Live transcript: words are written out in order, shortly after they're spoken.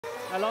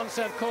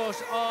Alonso, of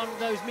course, on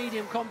those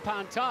medium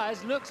compound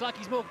tyres, looks like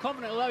he's more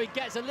confident, although he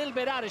gets a little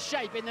bit out of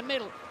shape in the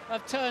middle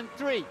of turn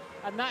 3,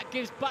 and that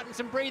gives Button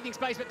some breathing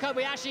space, but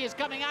Kobayashi is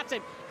coming at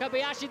him.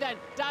 Kobayashi then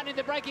down in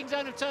the braking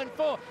zone of turn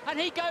 4, and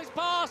he goes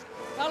past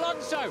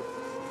Alonso.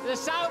 The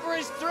Sauber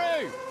is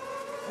through.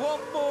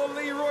 One more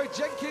Leeroy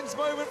Jenkins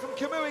moment from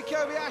Kamui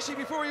Kobayashi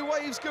before he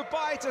waves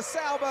goodbye to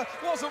Sauber.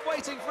 Wasn't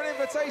waiting for an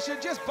invitation,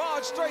 just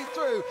barged straight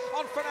through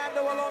on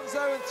Fernando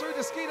Alonso and through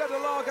Desquita de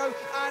Largo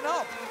and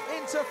up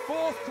into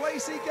 4th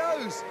place he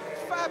goes.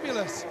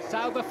 Fabulous.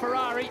 Sauber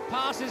Ferrari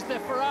passes the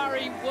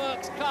Ferrari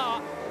Works car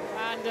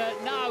and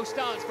now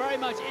starts very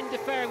much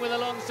interfering with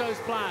Alonso's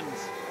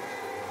plans.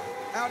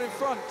 Out in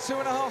front,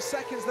 2.5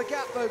 seconds the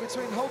gap though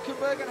between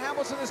Hülkenberg and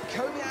Hamilton as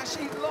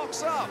Kobayashi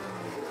locks up.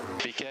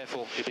 Be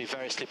careful, it'll be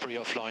very slippery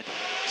offline.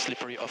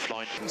 Slippery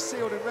offline. He's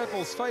sealed in Red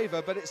Bull's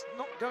favour, but it's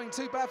not going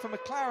too bad for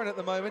McLaren at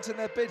the moment in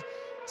their bid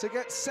to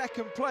get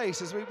 2nd place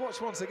as we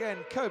watch once again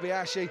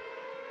Kobayashi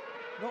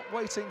not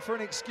waiting for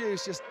an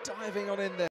excuse, just diving on in there.